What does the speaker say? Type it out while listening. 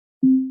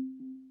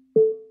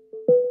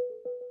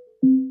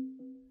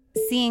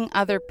seeing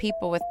other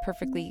people with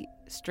perfectly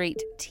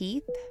straight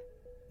teeth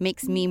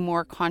makes me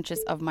more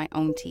conscious of my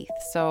own teeth.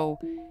 So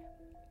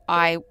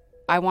I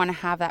want to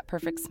have that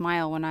perfect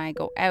smile when I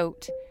go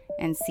out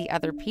and see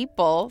other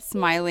people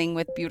smiling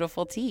with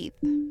beautiful teeth.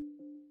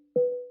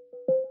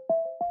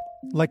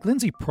 Like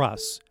Lindsay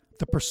Pruss,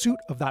 the pursuit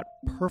of that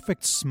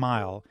perfect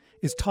smile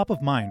is top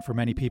of mind for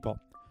many people.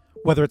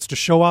 Whether it's to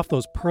show off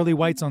those pearly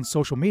whites on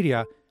social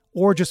media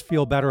or just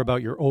feel better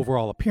about your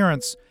overall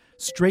appearance,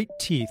 straight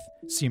teeth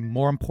seem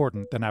more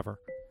important than ever.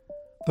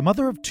 The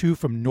mother of two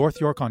from North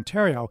York,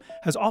 Ontario,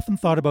 has often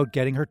thought about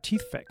getting her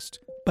teeth fixed,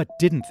 but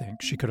didn't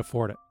think she could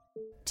afford it.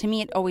 To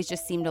me, it always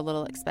just seemed a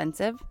little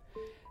expensive.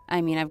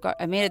 I mean,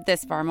 I made it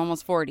this far. I'm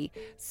almost 40.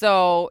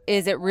 So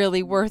is it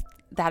really worth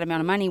that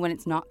amount of money when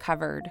it's not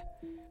covered?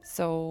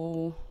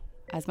 So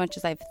as much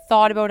as I've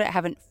thought about it, I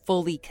haven't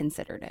fully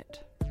considered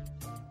it.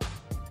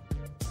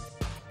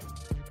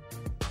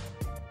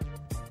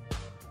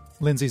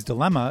 Lindsay's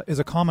dilemma is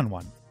a common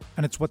one,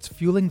 and it's what's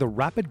fueling the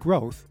rapid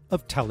growth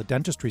of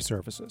teledentistry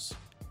services.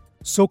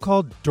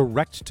 So-called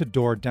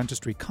direct-to-door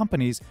dentistry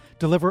companies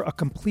deliver a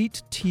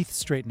complete teeth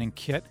straightening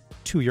kit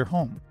to your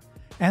home,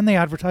 and they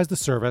advertise the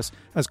service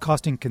as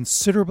costing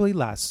considerably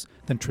less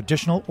than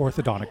traditional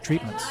orthodontic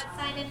treatments.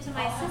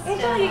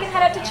 Angel, you can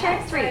head out to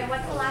chair 3.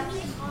 What's the last?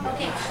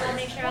 Okay, so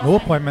make sure No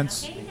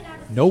appointments,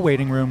 no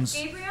waiting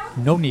rooms,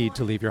 no need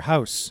to leave your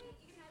house.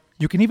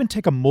 You can even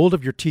take a mold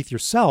of your teeth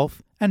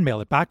yourself and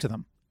mail it back to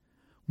them.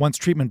 Once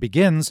treatment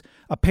begins,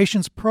 a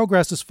patient's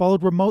progress is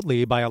followed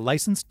remotely by a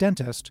licensed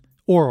dentist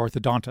or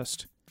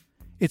orthodontist.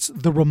 It's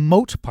the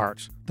remote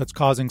part that's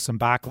causing some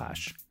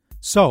backlash.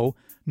 So,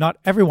 not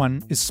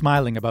everyone is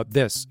smiling about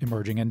this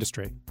emerging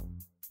industry.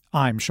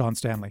 I'm Sean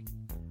Stanley.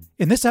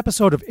 In this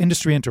episode of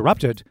Industry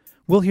Interrupted,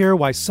 we'll hear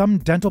why some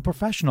dental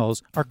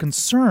professionals are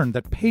concerned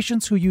that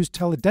patients who use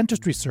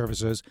teledentistry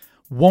services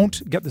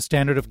won't get the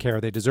standard of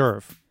care they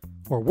deserve.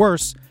 Or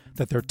worse,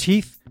 that their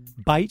teeth,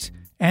 bite,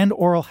 and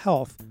oral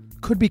health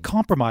could be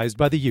compromised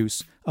by the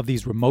use of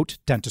these remote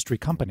dentistry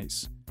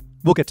companies.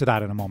 We'll get to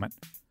that in a moment.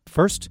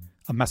 First,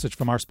 a message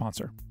from our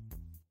sponsor.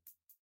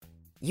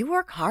 You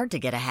work hard to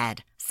get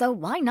ahead, so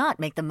why not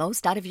make the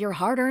most out of your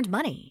hard-earned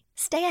money?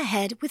 Stay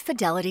ahead with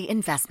Fidelity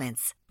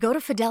Investments. Go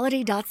to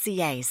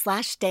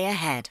fidelity.ca/stay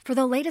ahead for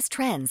the latest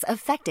trends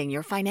affecting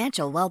your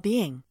financial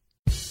well-being.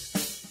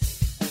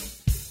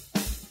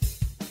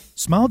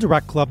 Smile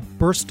Direct Club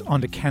burst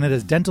onto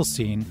Canada's dental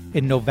scene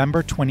in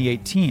November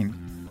 2018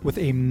 with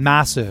a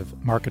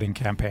massive marketing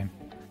campaign.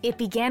 It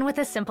began with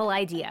a simple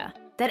idea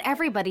that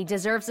everybody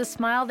deserves a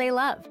smile they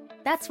love.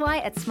 That's why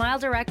at Smile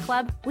Direct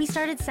Club, we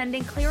started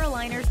sending clear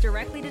aligners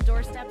directly to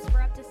doorsteps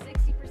for up to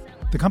 60%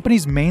 less. The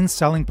company's main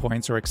selling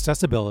points are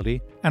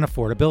accessibility and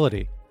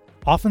affordability,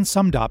 often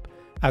summed up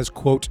as,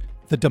 quote,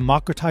 the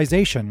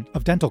democratization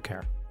of dental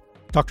care.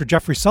 Dr.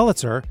 Jeffrey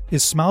Sulitzer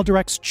is Smile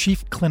Direct's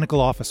chief clinical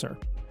officer.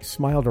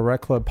 Smile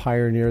Direct Club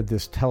pioneered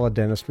this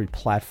teledentistry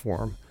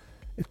platform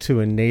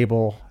to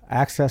enable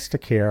access to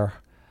care,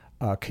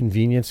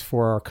 convenience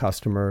for our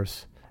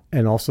customers,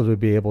 and also to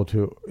be able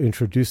to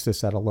introduce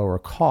this at a lower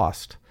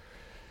cost.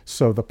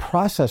 So the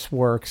process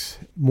works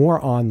more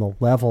on the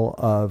level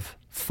of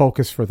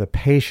focus for the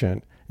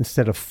patient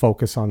instead of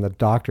focus on the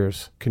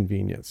doctor's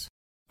convenience.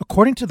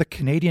 According to the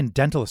Canadian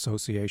Dental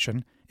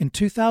Association, in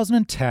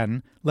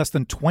 2010, less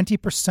than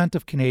 20%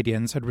 of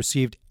Canadians had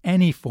received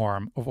any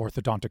form of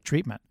orthodontic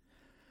treatment.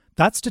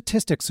 That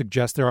statistic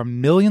suggests there are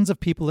millions of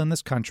people in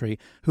this country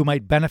who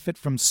might benefit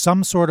from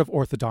some sort of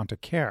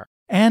orthodontic care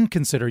and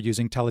consider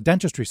using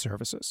teledentistry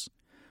services.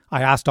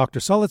 I asked Dr.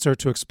 Sulitzer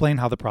to explain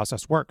how the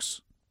process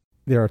works.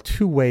 There are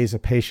two ways a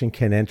patient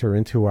can enter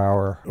into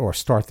or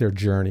start their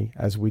journey,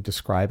 as we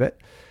describe it.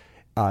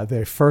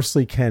 They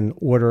firstly can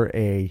order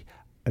an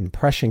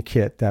impression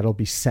kit that'll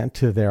be sent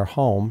to their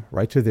home,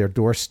 right to their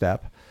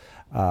doorstep,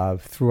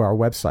 through our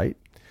website.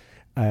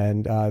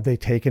 And they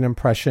take an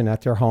impression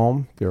at their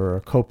home. There are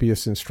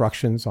copious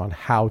instructions on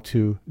how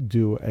to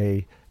do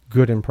a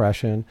good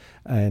impression,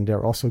 and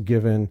they're also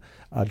given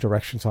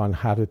directions on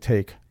how to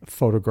take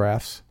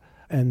photographs.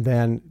 And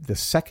then the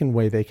second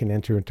way they can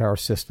enter into our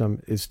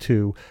system is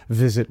to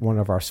visit one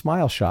of our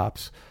smile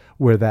shops,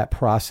 where that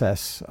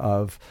process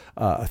of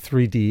a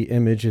 3D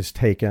image is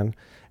taken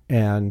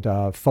and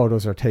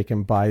photos are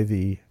taken by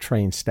the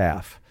trained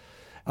staff.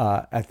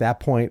 At that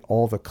point,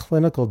 all the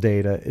clinical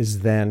data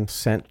is then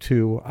sent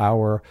to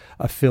our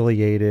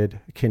affiliated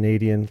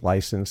Canadian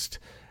licensed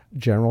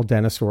general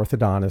dentist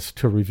orthodontist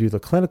to review the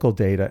clinical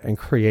data and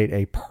create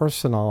a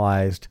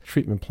personalized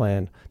treatment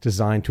plan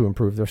designed to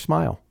improve their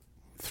smile.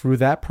 Through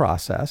that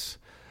process,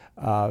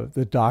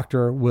 the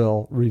doctor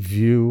will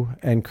review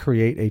and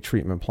create a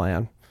treatment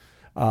plan,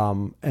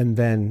 and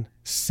then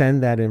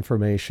send that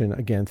information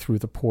again through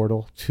the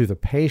portal to the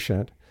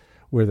patient,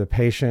 where the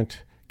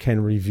patient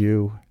can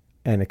review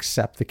and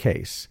accept the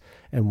case.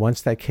 And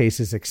once that case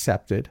is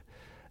accepted,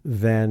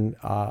 then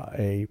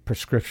a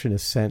prescription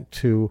is sent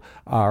to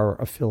our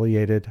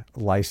affiliated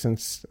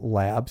licensed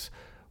labs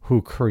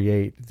who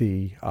create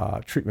the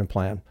treatment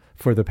plan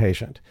for the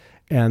patient.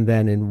 And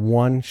then in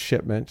one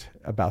shipment,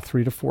 about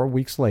 3 to 4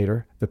 weeks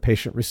later, the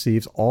patient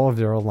receives all of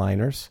their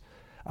aligners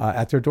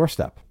at their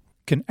doorstep.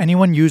 Can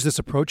anyone use this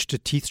approach to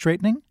teeth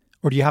straightening?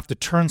 Or do you have to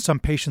turn some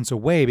patients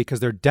away because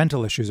their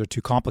dental issues are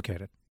too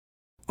complicated?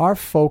 Our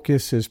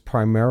focus is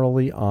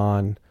primarily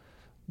on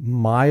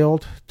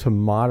mild to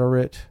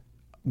moderate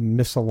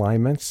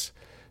misalignments.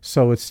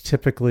 So it's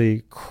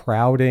typically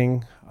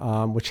crowding,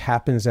 which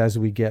happens as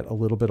we get a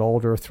little bit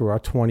older through our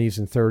 20s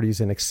and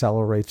 30s and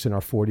accelerates in our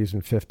 40s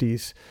and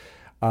 50s.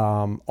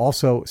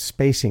 Also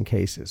spacing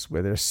cases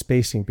where there's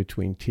spacing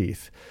between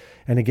teeth.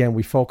 And again,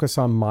 we focus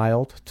on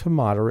mild to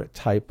moderate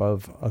type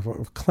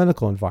of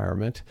clinical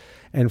environment.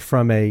 And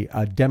from a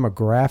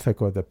demographic,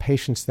 or the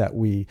patients that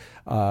we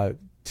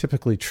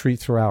typically treat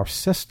through our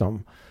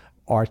system,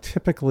 are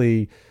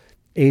typically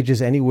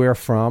ages anywhere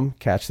from,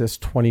 catch this,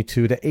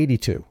 22 to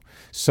 82.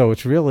 So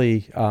it's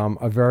really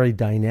a very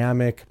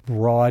dynamic,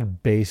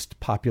 broad-based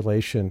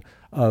population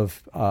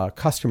of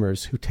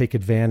customers who take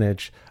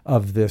advantage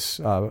of this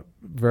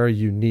very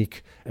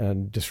unique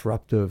and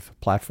disruptive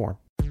platform.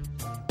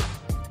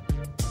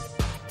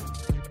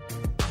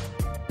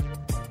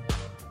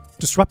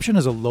 Disruption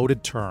is a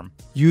loaded term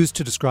used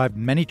to describe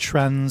many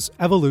trends,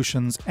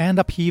 evolutions, and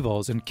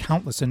upheavals in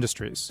countless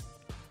industries.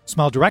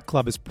 SmileDirect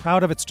Club is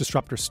proud of its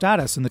disruptor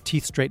status in the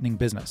teeth straightening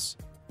business.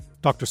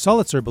 Dr.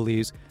 Solitzer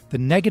believes the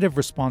negative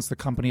response the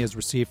company has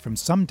received from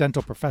some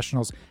dental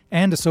professionals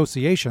and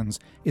associations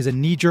is a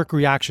knee-jerk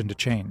reaction to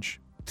change.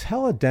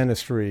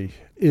 Teledentistry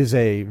is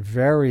a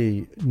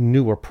very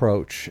new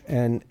approach,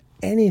 and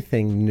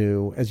anything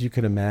new, as you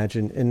can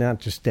imagine, and not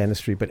just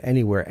dentistry, but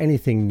anywhere,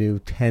 anything new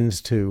tends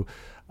to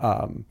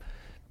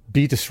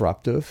be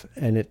disruptive,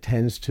 and it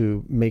tends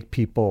to make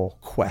people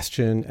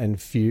question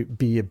and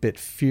be a bit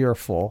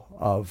fearful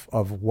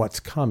of what's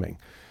coming.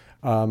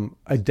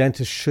 A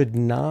dentist should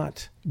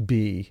not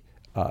be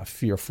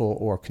fearful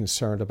or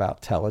concerned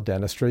about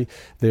teledentistry.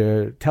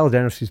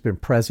 Teledentistry has been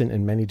present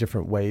in many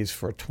different ways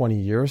for 20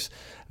 years.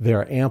 There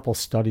are ample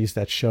studies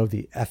that show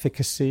the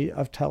efficacy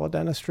of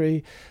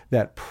teledentistry,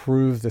 that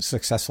prove the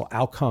successful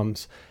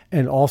outcomes,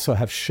 and also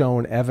have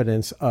shown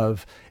evidence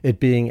of it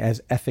being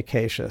as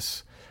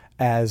efficacious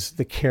as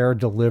the care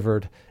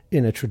delivered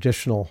in a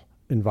traditional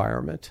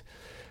environment.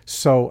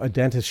 So a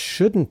dentist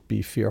shouldn't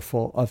be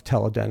fearful of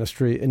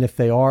teledentistry, and if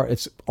they are,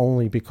 it's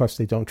only because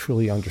they don't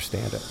truly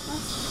understand it.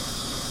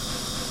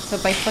 So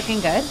bite's looking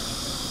good.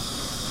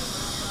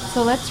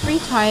 So let's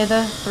retie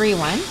the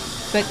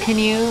 3-1, but can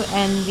you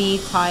end the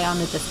tie on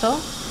the distal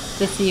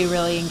just so you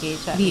really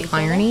engage that? The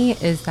irony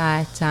is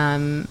that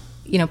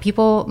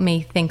people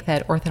may think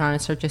that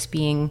orthodontists are just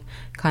being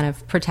kind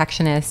of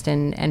protectionist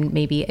and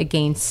maybe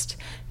against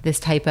this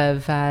type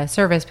of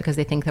service because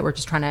they think that we're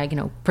just trying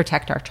to,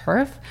 protect our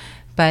turf.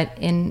 But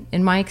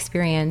in my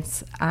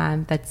experience,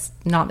 that's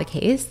not the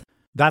case.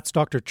 That's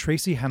Dr.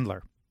 Tracy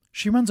Hendler.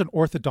 She runs an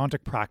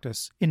orthodontic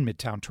practice in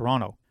Midtown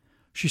Toronto.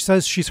 She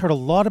says she's heard a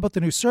lot about the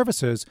new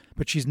services,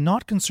 but she's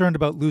not concerned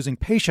about losing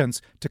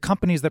patients to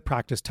companies that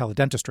practice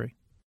teledentistry.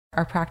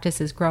 Our practice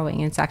is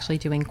growing and it's actually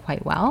doing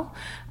quite well.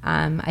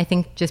 I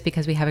think just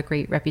because we have a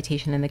great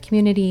reputation in the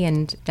community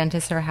and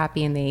dentists are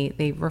happy and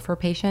they refer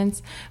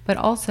patients, but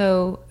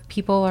also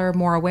people are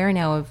more aware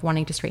now of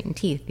wanting to straighten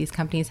teeth. These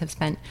companies have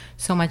spent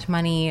so much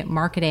money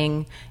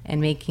marketing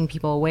and making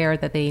people aware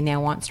that they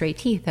now want straight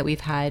teeth that we've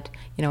had,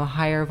 a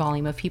higher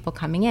volume of people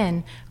coming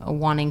in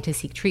wanting to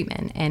seek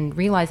treatment and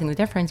realizing the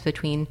difference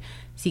between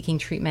seeking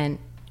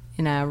treatment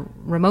in a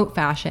remote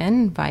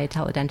fashion via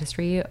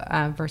teledentistry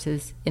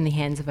versus in the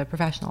hands of a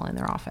professional in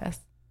their office.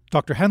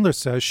 Dr. Hendler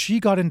says she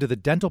got into the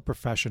dental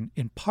profession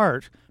in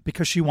part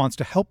because she wants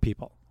to help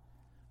people.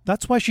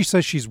 That's why she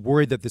says she's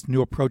worried that this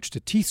new approach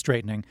to teeth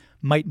straightening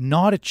might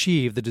not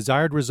achieve the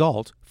desired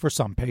result for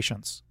some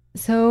patients.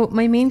 So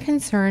my main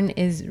concern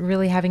is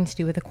really having to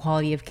do with the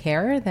quality of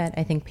care that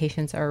I think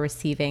patients are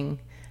receiving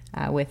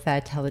with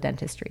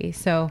teledentistry.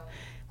 So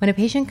when a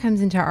patient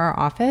comes into our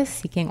office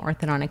seeking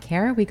orthodontic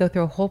care, we go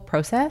through a whole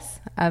process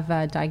of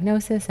a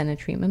diagnosis and a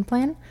treatment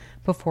plan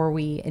before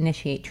we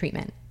initiate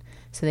treatment.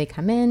 So they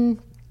come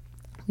in,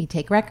 we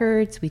take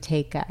records, we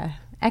take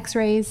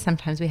x-rays,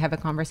 sometimes we have a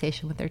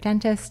conversation with their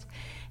dentist,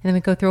 and then we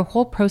go through a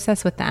whole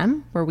process with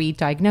them where we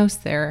diagnose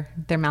their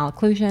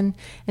malocclusion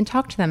and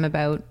talk to them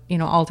about,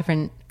 all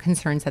different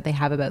concerns that they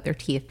have about their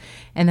teeth.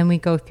 And then we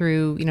go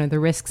through, the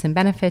risks and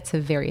benefits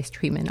of various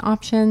treatment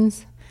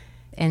options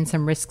and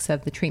some risks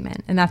of the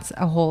treatment. And that's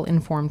a whole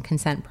informed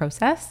consent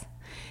process.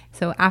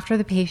 So after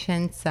the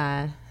patients,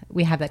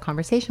 we have that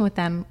conversation with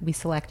them, we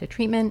select a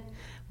treatment,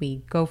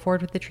 we go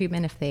forward with the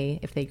treatment if they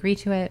agree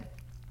to it.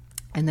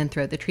 And then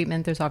throughout the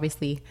treatment, there's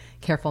obviously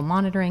careful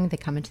monitoring. They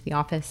come into the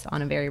office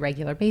on a very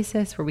regular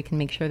basis where we can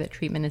make sure that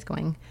treatment is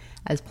going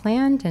as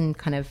planned and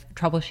kind of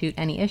troubleshoot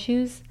any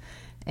issues.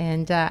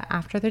 And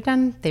after they're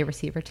done, they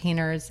receive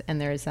retainers and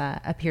there's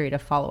a period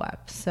of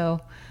follow-up. So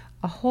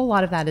a whole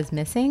lot of that is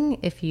missing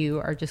if you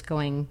are just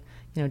going,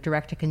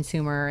 direct to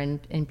consumer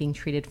and being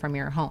treated from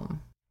your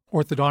home.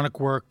 orthodontic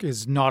work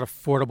is not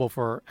affordable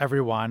for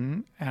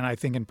everyone, and I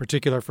think in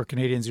particular for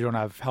Canadians who don't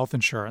have health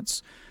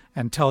insurance.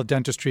 And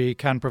teledentistry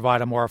can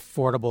provide a more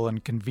affordable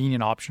and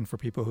convenient option for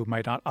people who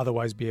might not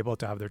otherwise be able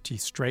to have their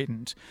teeth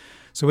straightened.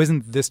 So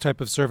isn't this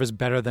type of service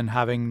better than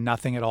having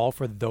nothing at all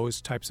for those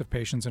types of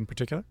patients in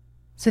particular?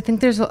 So I think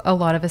there's a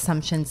lot of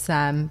assumptions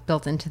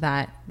built into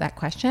that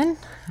question.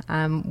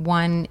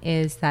 One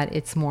is that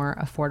it's more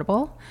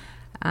affordable,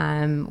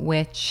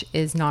 which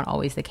is not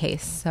always the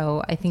case.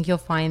 So I think you'll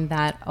find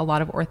that a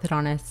lot of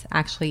orthodontists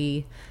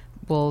actually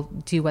will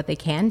do what they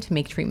can to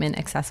make treatment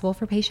accessible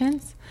for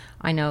patients.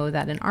 I know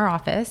that in our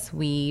office,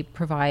 we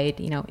provide,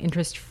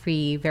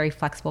 interest-free, very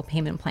flexible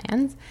payment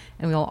plans,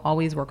 and we'll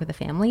always work with the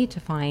family to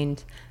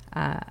find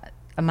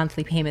a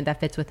monthly payment that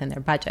fits within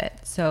their budget.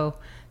 So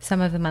some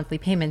of the monthly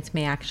payments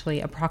may actually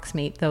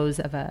approximate those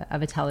of a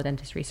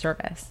teledentistry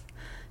service.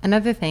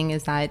 Another thing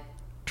is that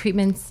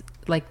treatments,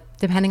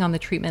 depending on the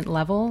treatment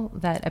level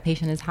that a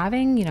patient is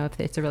having, if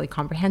it's a really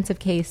comprehensive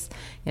case,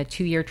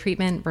 2-year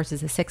treatment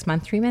versus a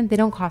 6-month treatment, they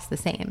don't cost the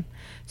same.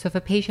 So if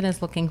a patient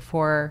is looking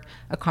for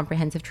a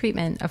comprehensive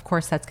treatment, of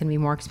course, that's going to be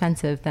more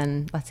expensive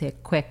than, let's say, a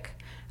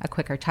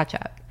quicker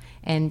touch-up.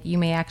 And you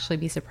may actually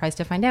be surprised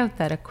to find out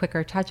that a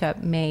quicker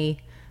touch-up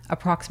may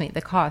approximate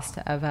the cost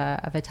of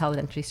a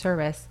teledentistry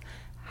service.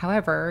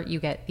 However, you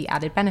get the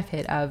added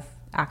benefit of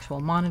actual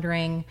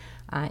monitoring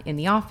in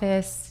the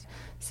office.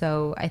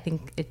 So I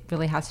think it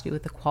really has to do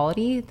with the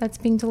quality that's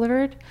being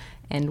delivered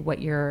and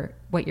what you're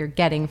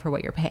getting for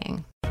what you're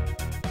paying.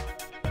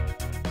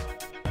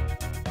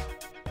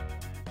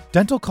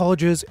 Dental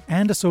colleges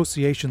and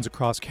associations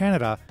across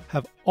Canada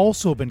have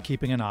also been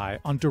keeping an eye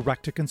on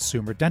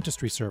direct-to-consumer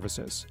dentistry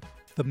services.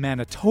 The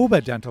Manitoba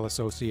Dental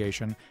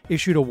Association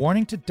issued a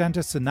warning to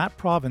dentists in that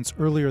province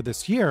earlier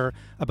this year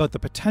about the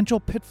potential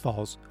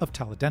pitfalls of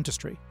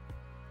teledentistry.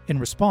 In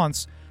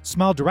response,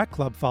 Smile Direct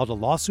Club filed a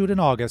lawsuit in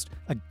August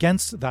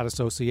against that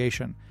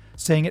association,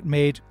 saying it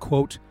made,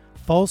 quote,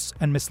 false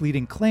and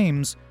misleading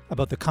claims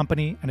about the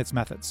company and its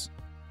methods.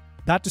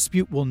 That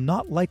dispute will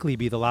not likely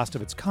be the last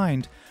of its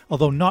kind,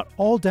 although not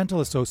all dental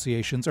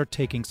associations are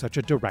taking such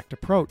a direct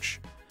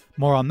approach.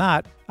 More on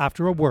that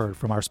after a word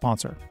from our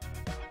sponsor.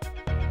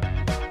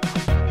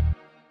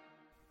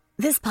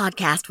 This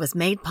podcast was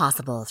made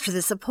possible through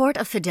the support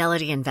of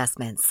Fidelity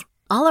Investments.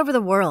 All over the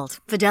world,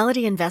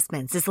 Fidelity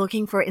Investments is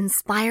looking for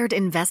inspired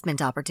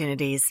investment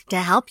opportunities to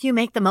help you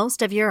make the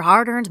most of your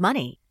hard-earned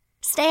money.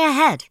 Stay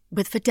ahead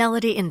with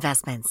Fidelity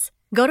Investments.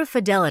 Go to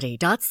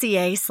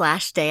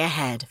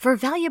fidelity.ca/stayahead for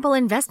valuable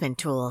investment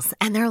tools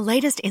and their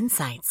latest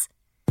insights.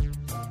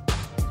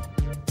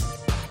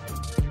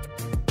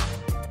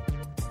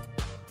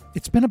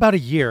 It's been about a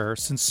year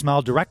since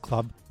Smile Direct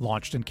Club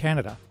launched in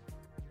Canada.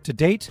 To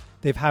date,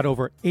 they've had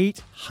over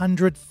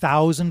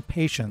 800,000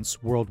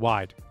 patients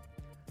worldwide.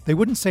 They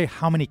wouldn't say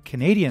how many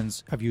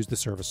Canadians have used the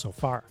service so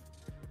far.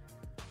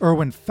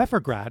 Erwin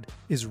Pfeffergrad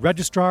is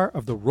Registrar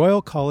of the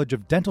Royal College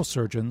of Dental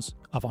Surgeons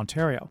of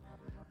Ontario.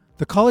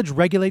 The college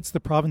regulates the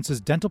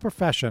province's dental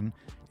profession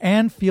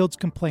and fields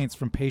complaints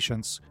from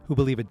patients who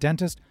believe a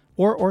dentist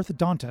or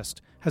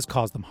orthodontist has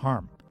caused them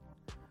harm.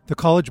 The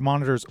college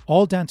monitors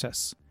all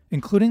dentists,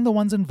 including the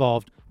ones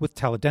involved with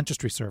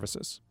teledentistry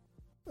services.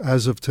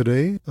 As of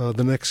today,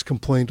 the next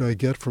complaint I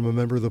get from a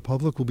member of the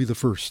public will be the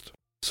first.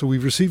 So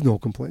we've received no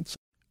complaints.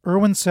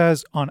 Erwin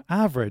says, on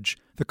average,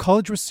 the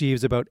college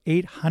receives about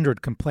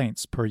 800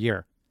 complaints per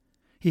year.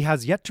 He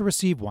has yet to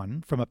receive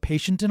one from a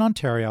patient in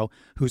Ontario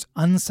who's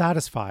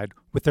unsatisfied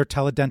with their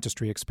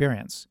teledentistry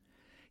experience.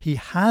 He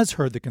has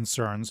heard the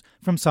concerns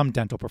from some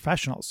dental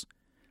professionals.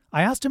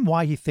 I asked him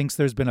why he thinks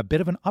there's been a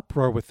bit of an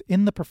uproar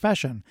within the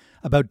profession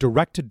about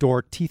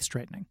direct-to-door teeth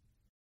straightening.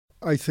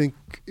 I think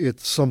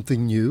it's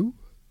something new.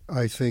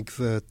 I think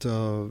that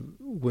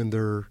when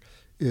there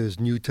is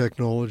new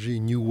technology,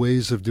 new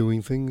ways of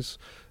doing things,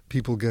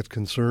 people get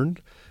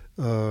concerned.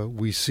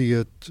 We see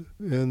it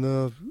in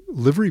the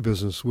livery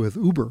business with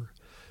Uber,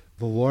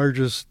 the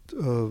largest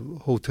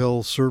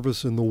hotel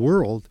service in the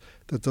world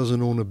that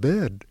doesn't own a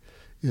bed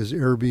is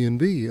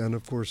Airbnb. And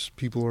of course,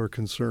 people are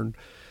concerned.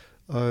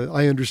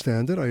 I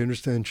understand it. I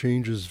understand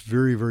change is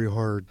very, very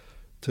hard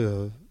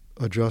to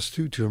adjust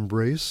to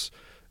embrace.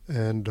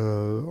 And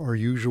our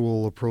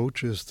usual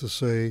approach is to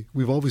say,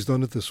 we've always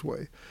done it this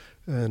way,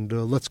 and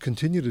let's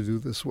continue to do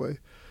it this way.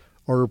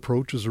 Our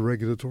approach as a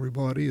regulatory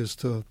body is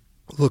to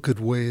look at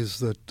ways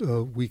that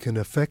we can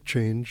affect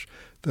change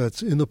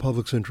that's in the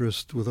public's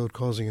interest without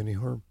causing any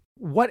harm.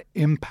 What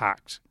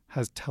impact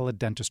has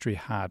teledentistry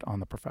had on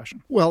the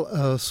profession?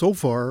 Well, so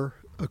far,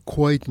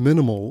 quite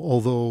minimal,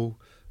 although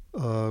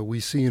we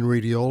see in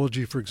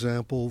radiology, for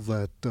example,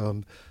 that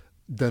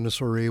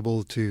dentists are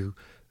able to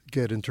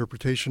get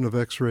interpretation of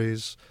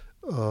x-rays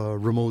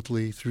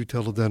remotely through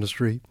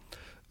teledentistry.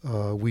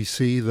 We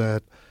see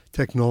that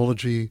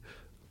technology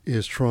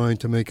is trying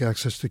to make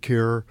access to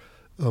care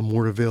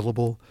more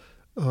available.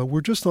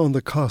 We're just on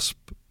the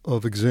cusp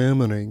of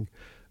examining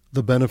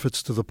the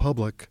benefits to the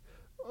public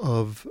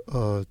of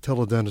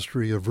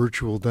teledentistry, of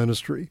virtual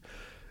dentistry.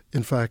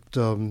 In fact,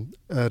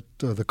 at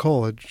the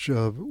college,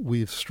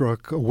 we've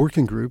struck a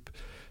working group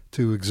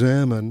to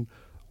examine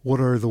what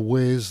are the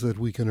ways that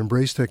we can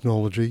embrace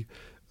technology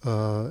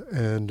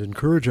and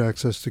encourage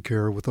access to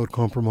care without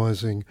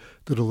compromising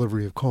the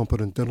delivery of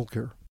competent dental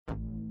care.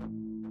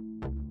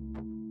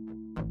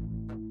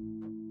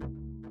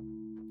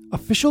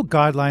 Official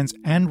guidelines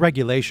and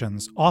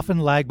regulations often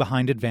lag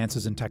behind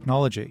advances in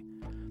technology.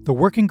 The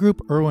working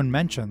group Irwin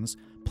mentions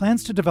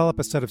plans to develop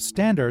a set of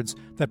standards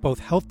that both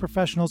health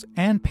professionals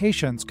and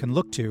patients can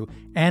look to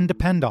and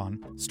depend on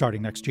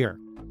starting next year.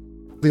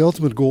 The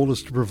ultimate goal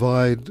is to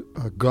provide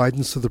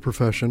guidance to the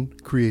profession,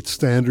 create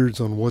standards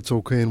on what's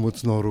okay and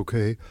what's not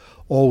okay,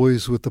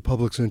 always with the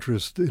public's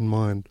interest in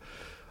mind.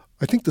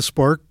 I think the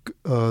spark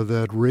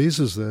that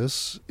raises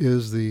this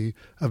is the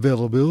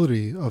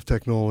availability of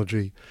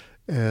technology,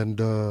 and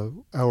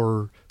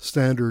our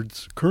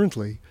standards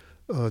currently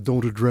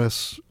don't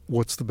address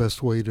what's the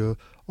best way to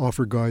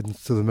offer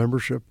guidance to the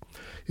membership.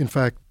 In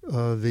fact,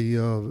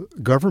 the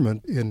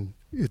government, in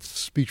its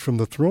speech from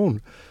the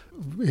throne,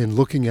 in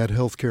looking at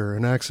healthcare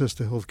and access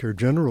to healthcare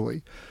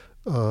generally,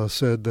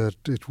 said that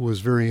it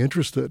was very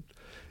interested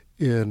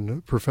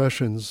in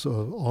professions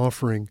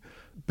offering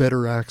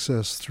better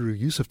access through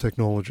use of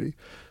technology.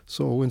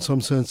 So in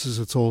some senses,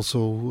 it's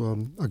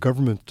also a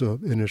government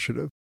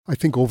initiative. I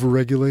think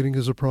overregulating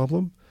is a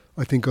problem.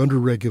 I think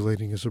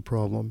underregulating is a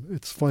problem.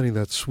 It's finding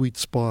that sweet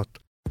spot.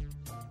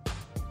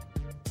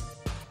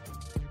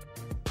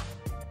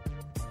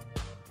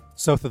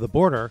 South of the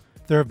border,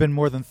 there have been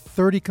more than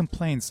 30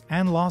 complaints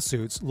and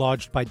lawsuits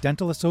lodged by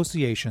dental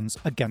associations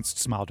against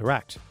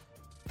SmileDirect.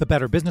 The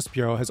Better Business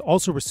Bureau has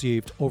also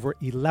received over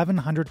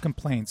 1,100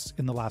 complaints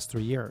in the last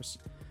 3 years.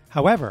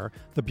 However,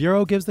 the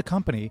Bureau gives the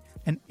company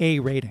an A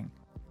rating.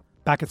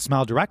 Back at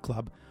SmileDirect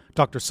Club,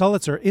 Dr.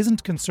 Sulitzer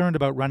isn't concerned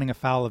about running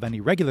afoul of any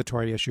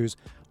regulatory issues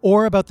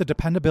or about the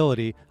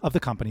dependability of the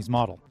company's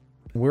model.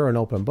 We're an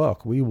open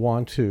book. We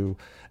want to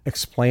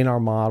explain our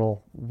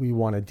model. We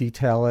want to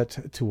detail it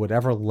to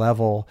whatever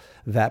level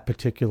that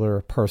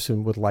particular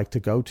person would like to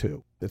go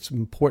to. It's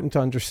important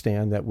to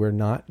understand that we're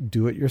not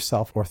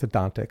do-it-yourself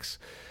orthodontics.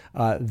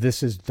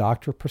 This is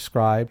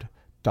doctor-prescribed,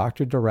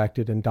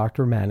 doctor-directed, and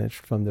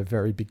doctor-managed from the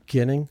very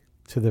beginning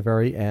to the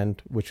very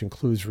end, which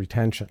includes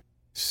retention.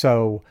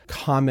 So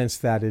comments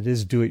that it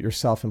is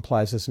do-it-yourself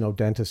implies there's no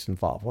dentist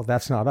involved. Well,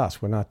 that's not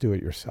us. We're not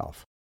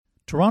do-it-yourself.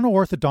 Toronto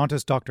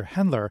orthodontist Dr.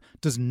 Hendler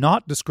does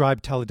not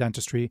describe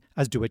teledentistry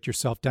as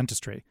do-it-yourself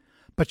dentistry,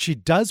 but she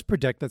does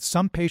predict that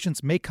some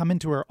patients may come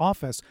into her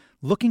office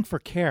looking for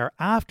care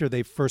after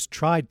they've first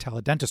tried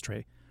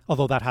teledentistry,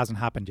 although that hasn't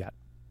happened yet.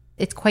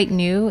 It's quite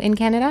new in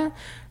Canada.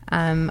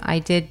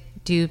 I did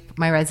do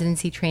my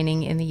residency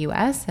training in the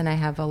U.S., and I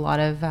have a lot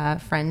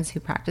of friends who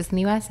practice in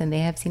the U.S., and they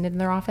have seen it in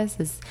their office,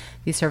 as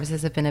these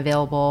services have been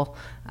available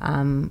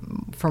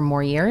for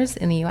more years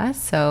in the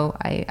U.S. So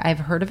I've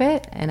heard of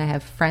it, and I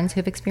have friends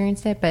who've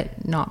experienced it,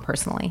 but not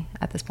personally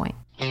at this point.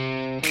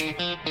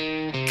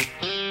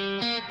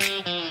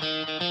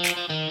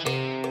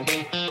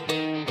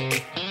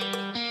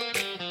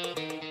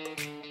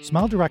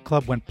 SmileDirect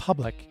Club went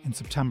public in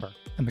September,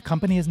 and the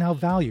company is now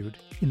valued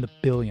in the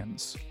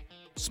billions.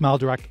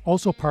 SmileDirect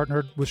also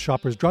partnered with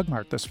Shoppers Drug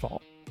Mart this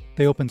fall.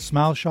 They opened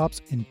Smile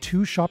Shops in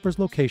 2 Shoppers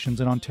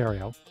locations in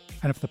Ontario,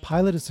 and if the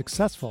pilot is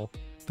successful,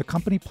 the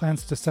company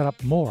plans to set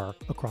up more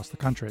across the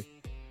country.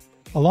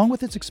 Along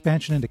with its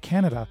expansion into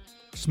Canada,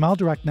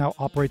 SmileDirect now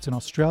operates in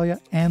Australia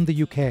and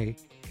the UK,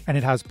 and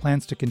it has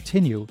plans to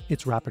continue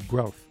its rapid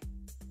growth.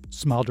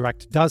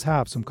 SmileDirect does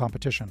have some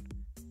competition.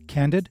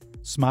 Candid,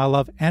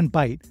 SmileLove, and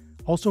Bite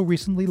also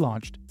recently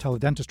launched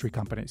teledentistry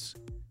companies.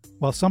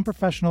 While some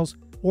professionals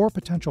or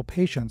potential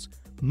patients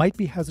might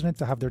be hesitant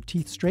to have their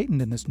teeth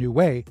straightened in this new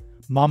way,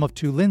 mom of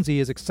 2 Lindsay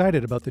is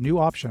excited about the new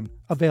option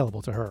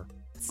available to her.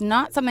 It's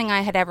not something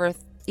I had ever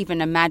even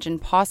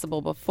imagined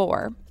possible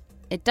before.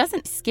 It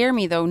doesn't scare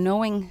me, though,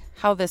 knowing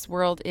how this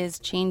world is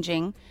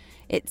changing.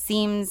 It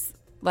seems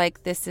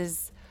like this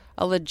is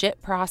a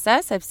legit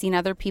process. I've seen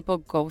other people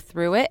go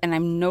through it, and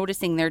I'm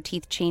noticing their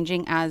teeth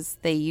changing as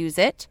they use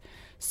it.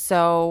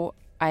 So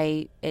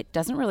it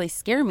doesn't really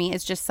scare me.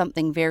 It's just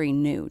something very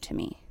new to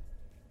me.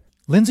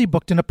 Lindsay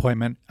booked an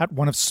appointment at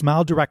one of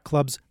SmileDirect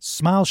Club's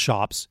Smile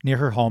Shops near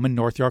her home in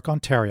North York,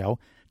 Ontario,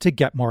 to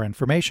get more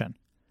information.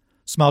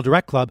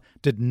 SmileDirect Club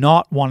did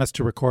not want us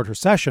to record her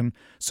session,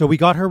 so we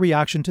got her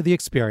reaction to the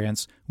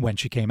experience when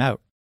she came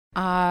out.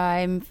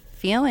 I'm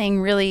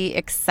feeling really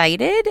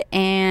excited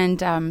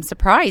and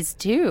surprised,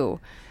 too,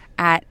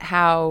 at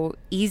how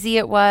easy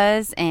it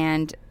was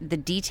and the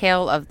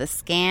detail of the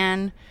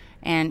scan,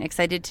 and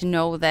excited to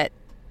know that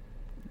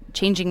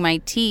changing my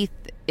teeth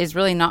is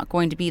really not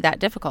going to be that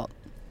difficult.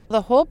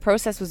 The whole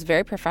process was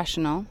very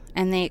professional,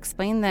 and they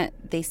explained that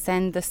they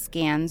send the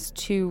scans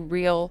to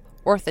real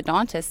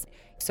orthodontists.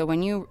 So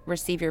when you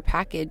receive your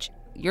package,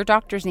 your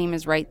doctor's name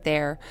is right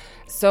there.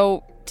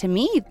 So to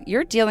me,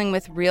 you're dealing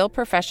with real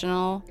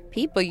professional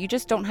people. You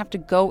just don't have to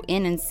go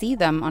in and see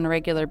them on a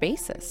regular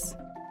basis.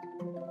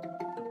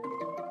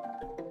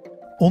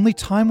 only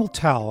time will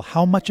tell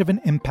how much of an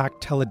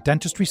impact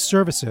teledentistry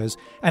services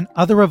and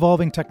other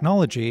evolving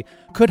technology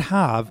could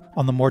have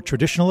on the more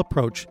traditional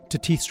approach to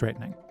teeth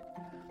straightening.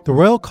 The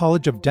Royal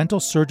College of Dental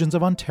Surgeons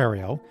of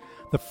Ontario,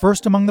 the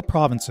first among the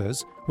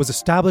provinces, was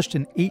established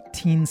in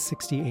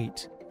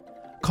 1868.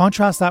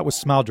 Contrast that with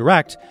Smile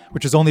Direct,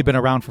 which has only been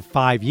around for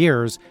 5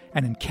 years,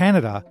 and in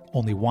Canada,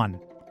 only 1.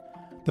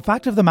 The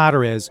fact of the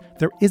matter is,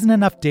 there isn't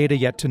enough data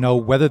yet to know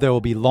whether there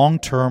will be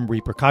long-term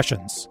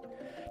repercussions.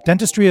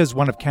 Dentistry is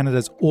one of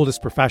Canada's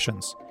oldest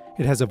professions.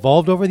 It has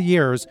evolved over the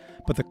years,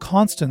 but the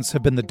constants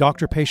have been the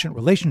doctor-patient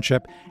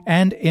relationship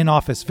and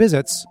in-office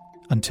visits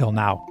until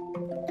now.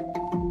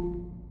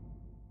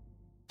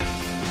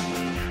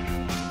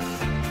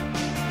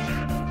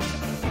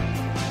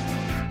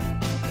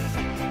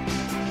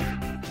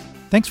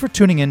 Thanks for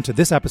tuning in to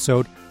this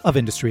episode of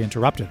Industry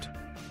Interrupted.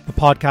 The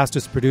podcast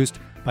is produced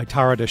by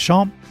Tara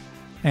Deschamps,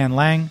 Anne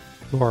Lang,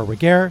 Laura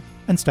Reguer,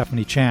 and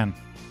Stephanie Chan.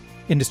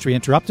 Industry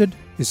Interrupted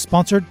is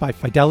sponsored by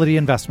Fidelity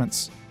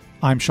Investments.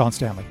 I'm Sean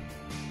Stanley.